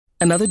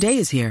Another day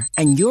is here,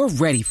 and you're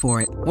ready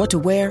for it. What to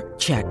wear?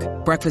 Check.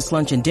 Breakfast,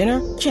 lunch, and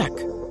dinner? Check.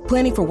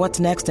 Planning for what's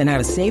next and how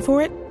to save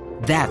for it?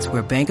 That's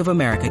where Bank of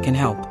America can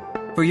help.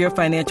 For your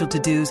financial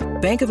to-dos,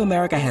 Bank of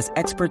America has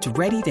experts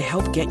ready to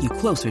help get you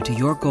closer to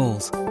your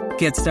goals.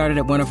 Get started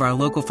at one of our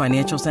local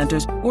financial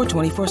centers or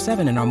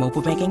 24/7 in our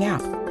mobile banking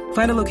app.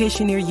 Find a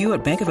location near you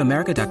at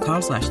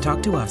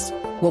bankofamerica.com/talktous.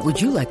 What would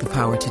you like the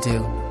power to do?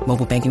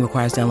 Mobile banking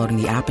requires downloading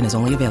the app and is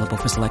only available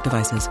for select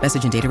devices.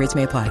 Message and data rates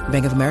may apply.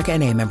 Bank of America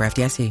N.A., member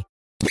FDIC.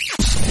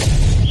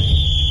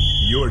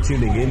 You're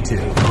tuning into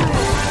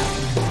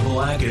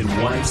Black and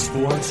White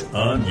Sports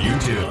on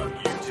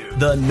YouTube.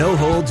 The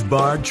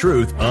no-holds-barred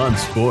truth on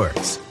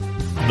sports.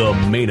 The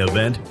main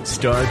event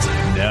starts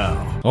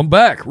now. I'm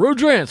back.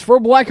 Rudrance for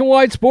Black and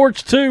White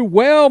Sports 2.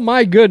 Well,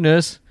 my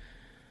goodness.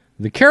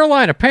 The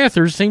Carolina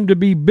Panthers seem to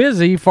be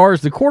busy as far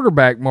as the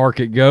quarterback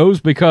market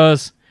goes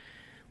because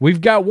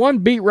we've got one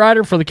beat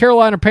writer for the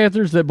Carolina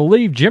Panthers that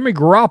believe Jimmy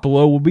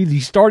Garoppolo will be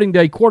the starting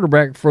day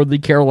quarterback for the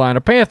Carolina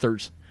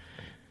Panthers.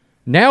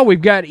 Now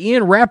we've got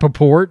Ian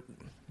Rappaport,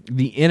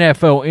 the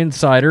NFL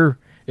insider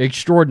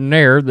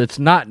extraordinaire that's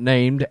not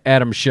named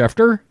Adam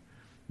Schefter,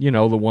 you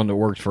know, the one that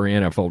works for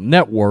NFL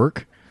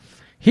Network.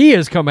 He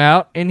has come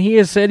out and he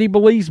has said he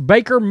believes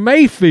Baker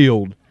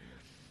Mayfield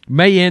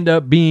may end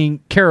up being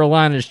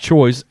Carolina's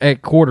choice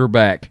at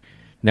quarterback.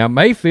 Now,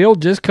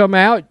 Mayfield just come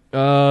out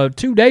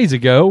 2 days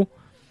ago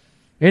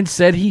and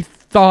said he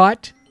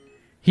thought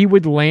he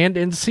would land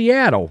in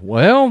Seattle.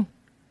 Well,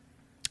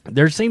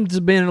 there seems to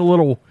have been a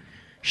little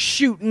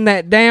shooting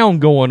that down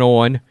going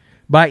on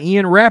by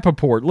Ian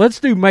Rappaport. Let's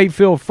do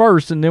Mayfield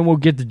first, and then we'll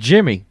get to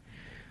Jimmy.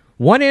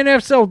 One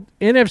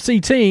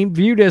NFC team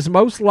viewed as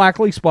most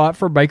likely spot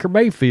for Baker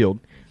Mayfield.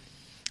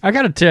 I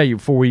got to tell you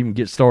before we even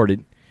get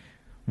started,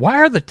 why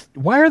are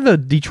the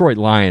Detroit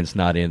Lions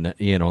not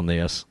in on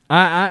this?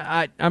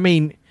 I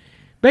mean,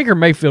 Baker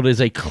Mayfield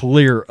is a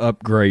clear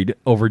upgrade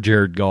over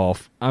Jared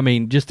Goff. I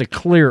mean, just a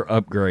clear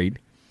upgrade.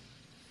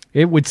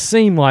 It would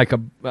seem like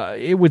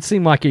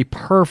a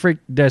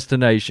perfect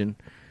destination.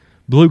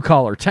 Blue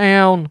collar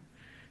town,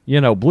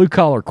 blue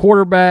collar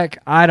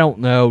quarterback. I don't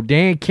know.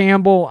 Dan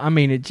Campbell. I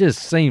mean, it just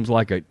seems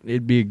like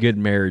it'd be a good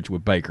marriage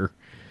with Baker.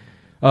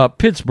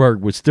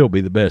 Pittsburgh would still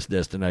be the best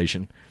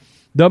destination.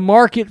 The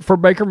market for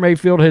Baker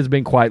Mayfield has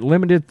been quite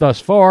limited thus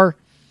far.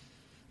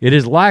 It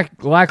is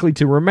likely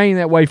to remain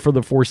that way for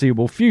the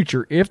foreseeable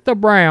future. If the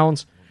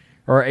Browns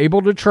are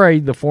able to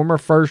trade the former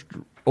first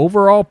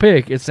overall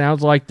pick, it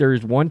sounds like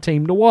there's one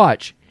team to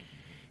watch.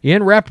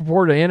 Ian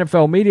Rappaport of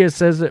NFL Media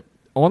says that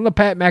on the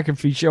Pat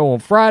McAfee show on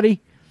Friday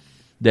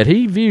that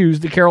he views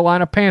the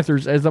Carolina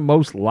Panthers as the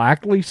most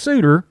likely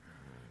suitor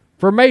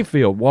for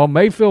Mayfield, while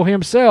Mayfield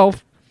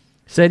himself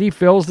said he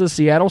feels the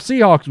Seattle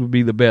Seahawks would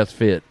be the best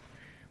fit.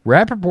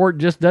 Rappaport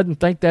just doesn't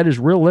think that is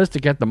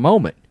realistic at the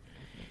moment.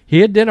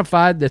 He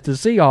identified that the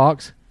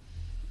Seahawks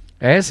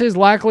as his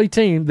likely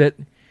team. That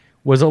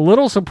was a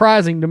little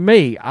surprising to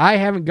me. I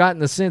haven't gotten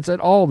the sense at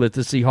all that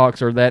the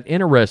Seahawks are that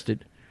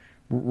interested.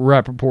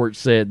 Rappaport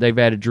said they've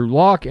added Drew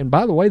Lock, and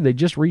by the way, they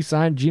just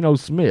re-signed Geno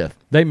Smith.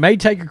 They may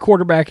take a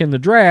quarterback in the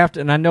draft,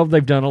 and I know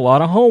they've done a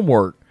lot of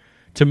homework.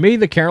 To me,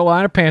 the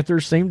Carolina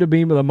Panthers seem to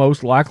be the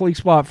most likely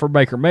spot for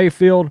Baker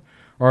Mayfield,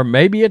 or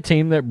maybe a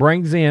team that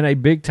brings in a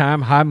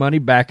big-time, high-money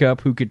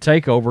backup who could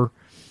take over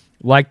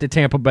like the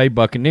Tampa Bay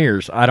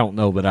Buccaneers. I don't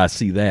know that I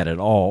see that at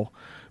all.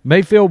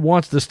 Mayfield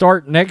wants to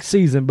start next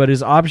season, but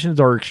his options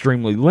are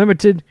extremely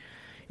limited.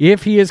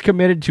 If he is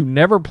committed to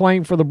never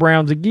playing for the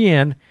Browns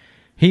again,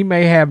 he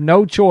may have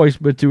no choice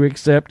but to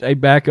accept a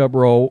backup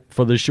role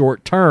for the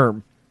short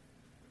term.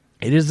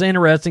 It is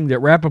interesting that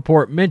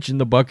Rappaport mentioned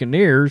the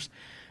Buccaneers,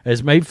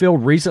 as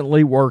Mayfield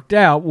recently worked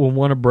out with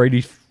one of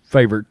Brady's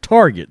favorite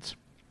targets.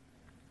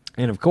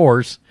 And, of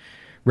course,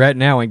 right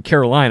now in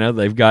Carolina,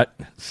 they've got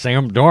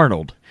Sam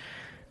Darnold.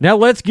 Now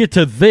let's get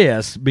to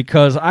this,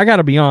 because I got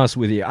to be honest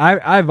with you.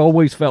 I've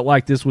always felt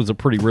like this was a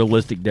pretty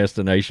realistic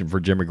destination for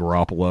Jimmy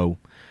Garoppolo.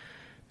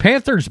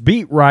 Panthers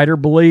beat writer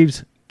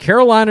believes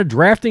Carolina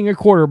drafting a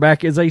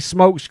quarterback is a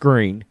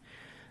smokescreen,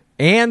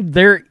 and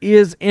there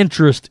is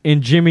interest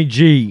in Jimmy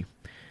G.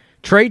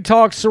 Trade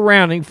talks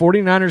surrounding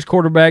 49ers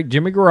quarterback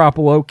Jimmy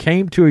Garoppolo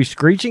came to a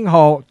screeching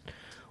halt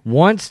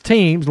once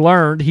teams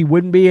learned he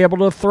wouldn't be able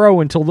to throw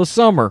until the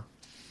summer.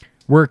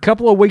 We're a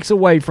couple of weeks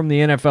away from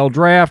the NFL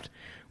draft,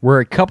 where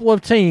a couple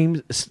of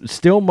teams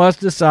still must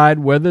decide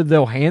whether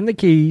they'll hand the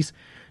keys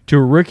to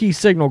a rookie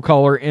signal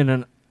caller in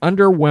an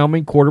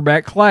underwhelming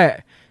quarterback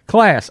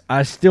class.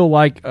 I still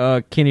like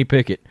Kenny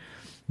Pickett.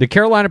 The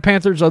Carolina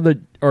Panthers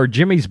are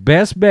Jimmy's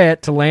best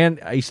bet to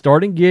land a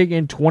starting gig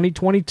in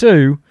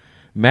 2022.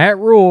 Matt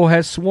Rule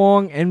has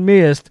swung and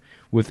missed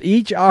with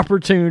each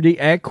opportunity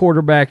at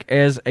quarterback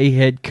as a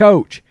head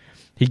coach.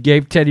 He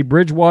gave Teddy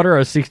Bridgewater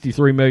a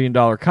 $63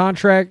 million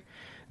contract,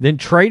 then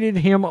traded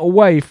him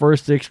away for a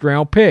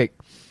sixth-round pick.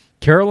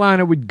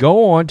 Carolina would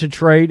go on to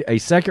trade a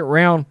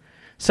second-round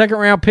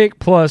pick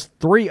plus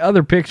 3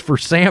 other picks for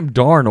Sam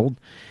Darnold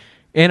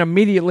and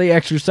immediately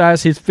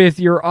exercise his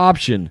fifth-year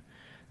option.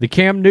 The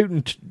Cam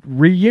Newton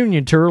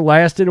reunion tour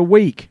lasted a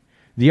week.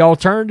 The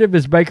alternative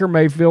is Baker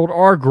Mayfield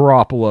or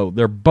Garoppolo.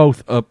 They're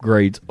both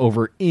upgrades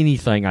over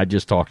anything I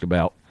just talked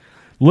about.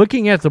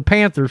 Looking at the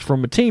Panthers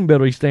from a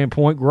team-building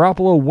standpoint,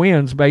 Garoppolo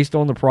wins based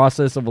on the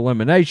process of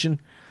elimination.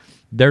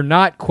 They're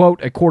not,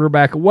 quote, a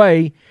quarterback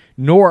away,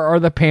 nor are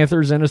the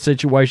Panthers in a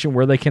situation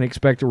where they can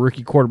expect a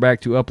rookie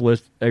quarterback to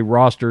uplift a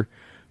roster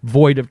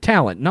void of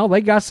talent. No, they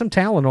got some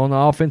talent on the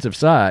offensive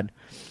side.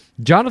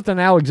 Jonathan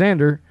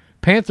Alexander,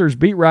 Panthers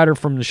beat writer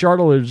from the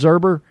Charlotte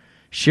Observer,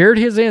 shared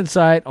his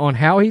insight on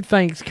how he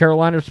thinks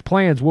Carolina's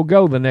plans will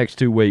go the next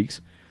 2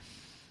 weeks.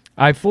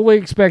 I fully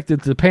expect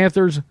that the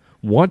Panthers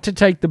want to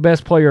take the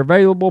best player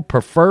available,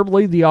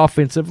 preferably the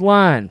offensive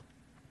line.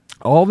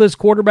 All this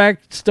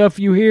quarterback stuff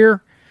you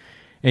hear,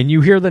 and you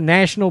hear the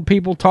national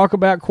people talk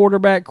about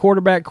quarterback,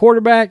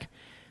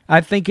 I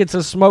think it's a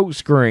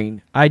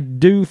smokescreen. I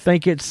do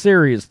think it's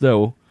serious,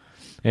 though.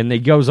 And he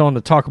goes on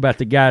to talk about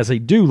the guys they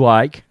do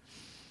like.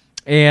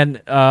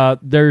 And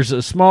there's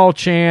a small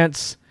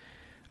chance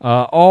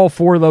all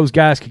 4 of those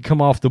guys could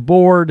come off the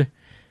board.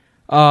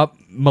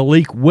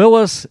 Malik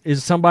Willis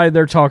is somebody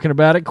they're talking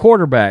about at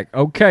quarterback.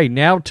 Okay,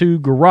 now to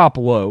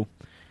Garoppolo.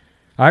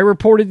 I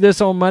reported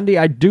this on Monday.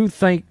 I do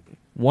think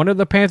one of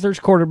the Panthers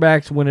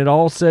quarterbacks, when it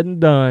all said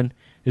and done,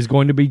 is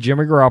going to be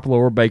Jimmy Garoppolo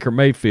or Baker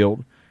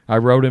Mayfield. I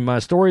wrote in my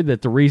story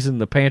that the reason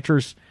the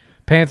Panthers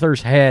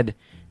had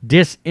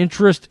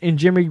disinterest in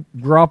Jimmy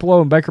Garoppolo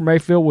and Baker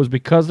Mayfield was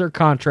because their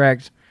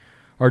contracts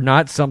are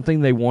not something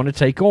they want to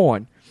take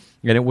on.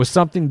 And it was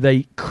something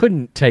they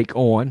couldn't take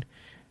on,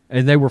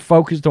 and they were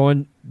focused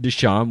on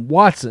Deshaun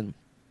Watson.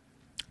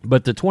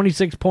 But the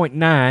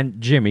 26.9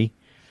 Jimmy,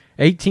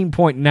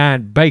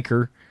 18.9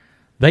 Baker,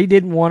 they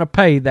didn't want to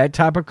pay that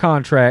type of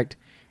contract,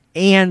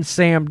 and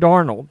Sam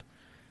Darnold.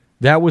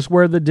 That was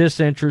where the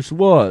disinterest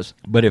was.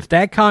 But if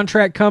that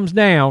contract comes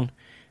down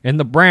and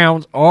the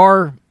Browns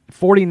or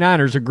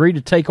 49ers agree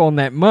to take on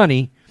that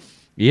money,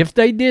 if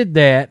they did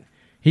that,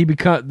 they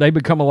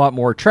become a lot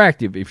more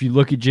attractive. If you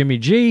look at Jimmy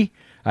G,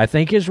 I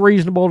think it's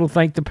reasonable to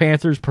think the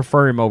Panthers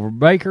prefer him over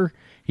Baker.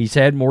 He's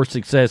had more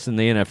success in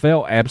the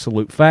NFL,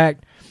 absolute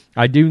fact.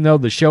 I do know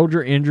the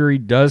shoulder injury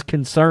does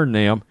concern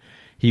them.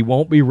 He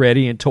won't be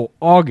ready until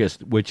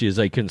August, which is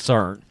a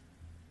concern.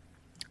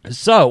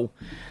 So,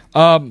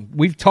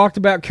 we've talked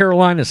about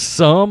Carolina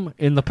some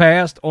in the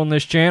past on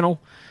this channel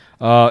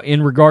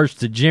in regards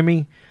to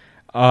Jimmy.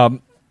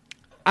 I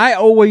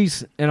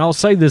always, and I'll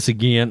say this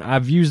again,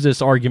 I've used this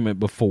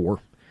argument before.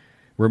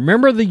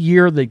 Remember the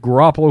year that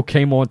Garoppolo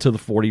came on to the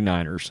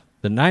 49ers?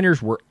 The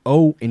Niners were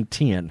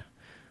 0-10.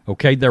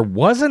 Okay, there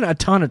wasn't a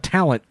ton of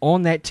talent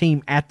on that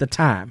team at the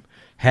time.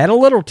 Had a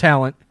little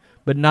talent,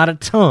 but not a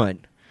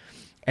ton.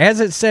 As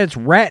it sits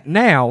right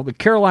now, the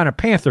Carolina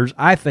Panthers,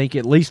 I think,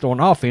 at least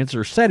on offense,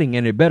 are setting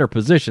in a better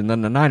position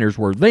than the Niners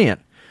were then.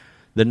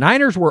 The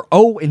Niners were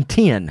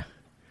 0-10.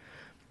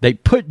 They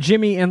put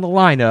Jimmy in the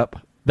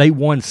lineup. They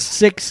won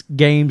 6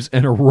 games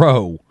in a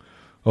row.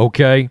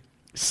 Okay?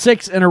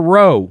 6 in a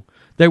row.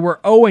 They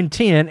were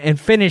 0-10 and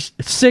finished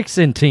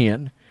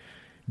 6-10.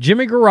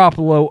 Jimmy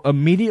Garoppolo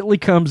immediately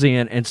comes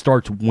in and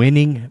starts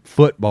winning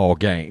football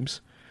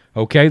games.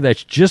 Okay?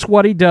 That's just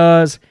what he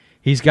does.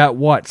 He's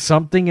got,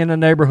 something in the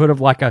neighborhood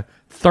of like a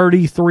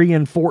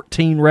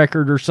 33-14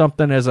 record or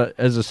something as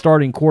a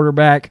starting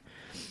quarterback.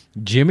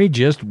 Jimmy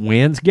just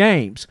wins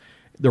games.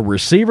 The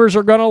receivers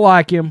are going to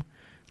like him.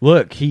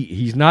 Look,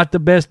 he's not the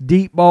best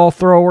deep ball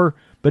thrower,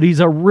 but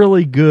he's a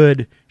really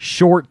good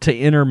short to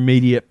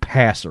intermediate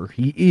passer.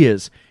 He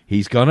is.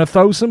 He's going to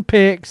throw some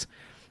picks.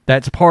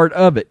 That's part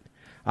of it.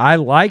 I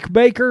like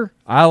Baker.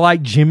 I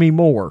like Jimmy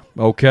more,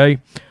 okay?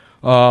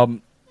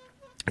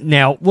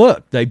 Now,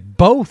 look, they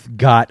both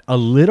got a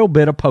little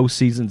bit of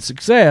postseason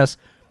success,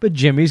 but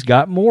Jimmy's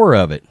got more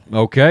of it,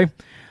 okay?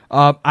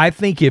 I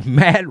think if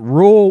Matt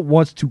Rule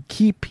wants to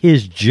keep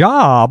his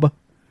job,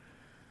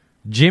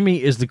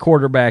 Jimmy is the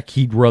quarterback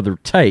he'd rather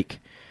take.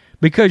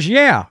 Because,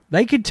 yeah,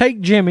 they could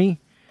take Jimmy,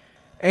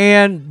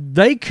 and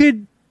they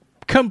could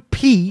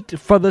compete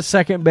for the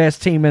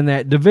second-best team in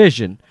that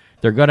division.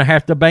 They're going to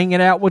have to bang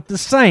it out with the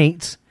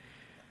Saints,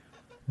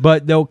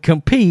 but they'll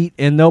compete,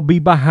 and they'll be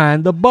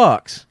behind the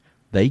Bucs.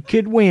 They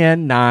could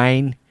win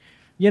 9,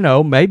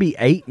 maybe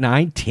 8,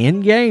 9, 10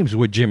 games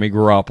with Jimmy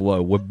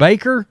Garoppolo. With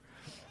Baker,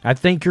 I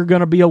think you're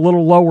going to be a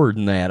little lower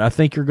than that. I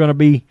think you're going to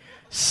be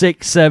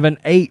 6, 7,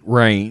 8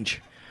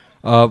 range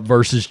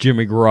versus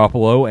Jimmy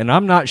Garoppolo, and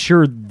I'm not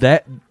sure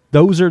that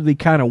those are the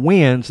kind of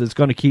wins that's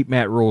going to keep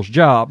Matt Rule's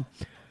job.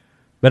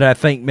 But I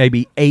think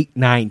maybe 8,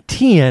 9,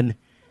 10,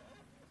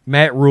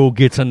 Matt Rule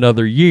gets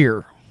another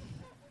year.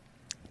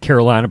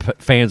 Carolina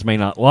fans may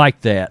not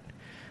like that.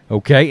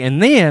 Okay,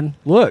 and then,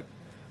 look,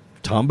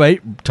 Tom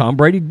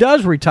Brady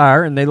does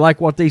retire, and they like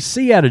what they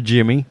see out of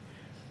Jimmy.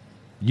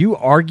 You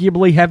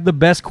arguably have the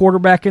best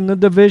quarterback in the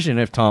division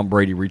if Tom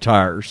Brady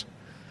retires.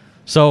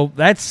 So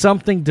that's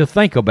something to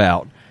think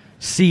about.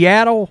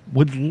 Seattle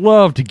would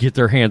love to get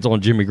their hands on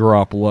Jimmy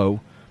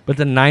Garoppolo, but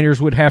the Niners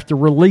would have to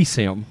release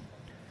him.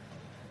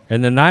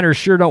 And the Niners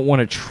sure don't want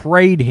to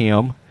trade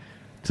him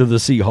to the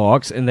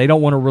Seahawks, and they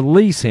don't want to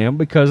release him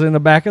because in the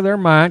back of their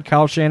mind,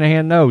 Kyle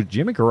Shanahan knows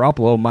Jimmy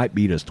Garoppolo might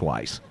beat us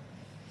twice.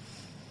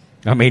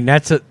 I mean,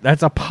 that's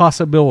a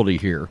possibility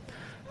here.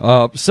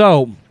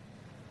 So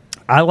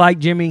I like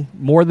Jimmy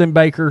more than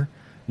Baker.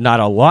 Not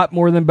a lot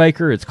more than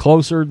Baker. It's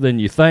closer than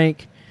you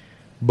think.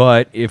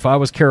 But if I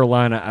was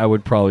Carolina, I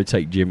would probably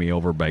take Jimmy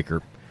over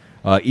Baker.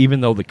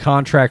 Even though the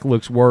contract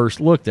looks worse.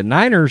 Look, the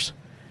Niners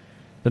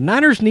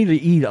need to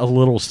eat a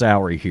little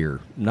salary here.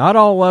 Not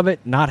all of it,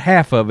 not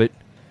half of it.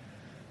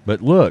 But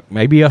look,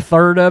 maybe a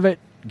third of it.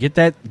 Get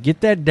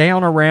that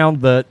down around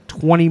the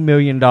 $20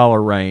 million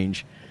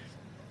range,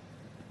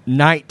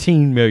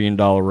 $19 million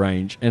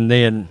range, and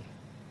then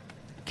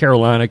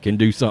Carolina can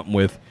do something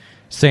with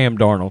Sam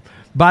Darnold.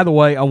 By the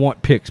way, I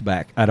want picks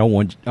back. I don't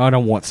want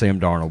Sam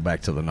Darnold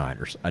back to the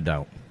Niners. I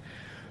don't.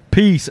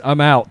 Peace.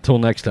 I'm out. Till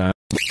next time.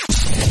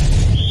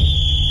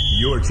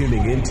 You're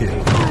tuning into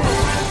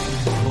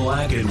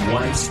Black and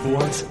White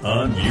Sports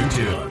on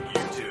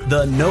YouTube.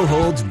 The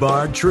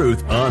no-holds-barred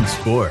truth on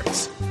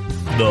sports.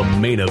 The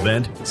main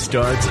event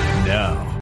starts now.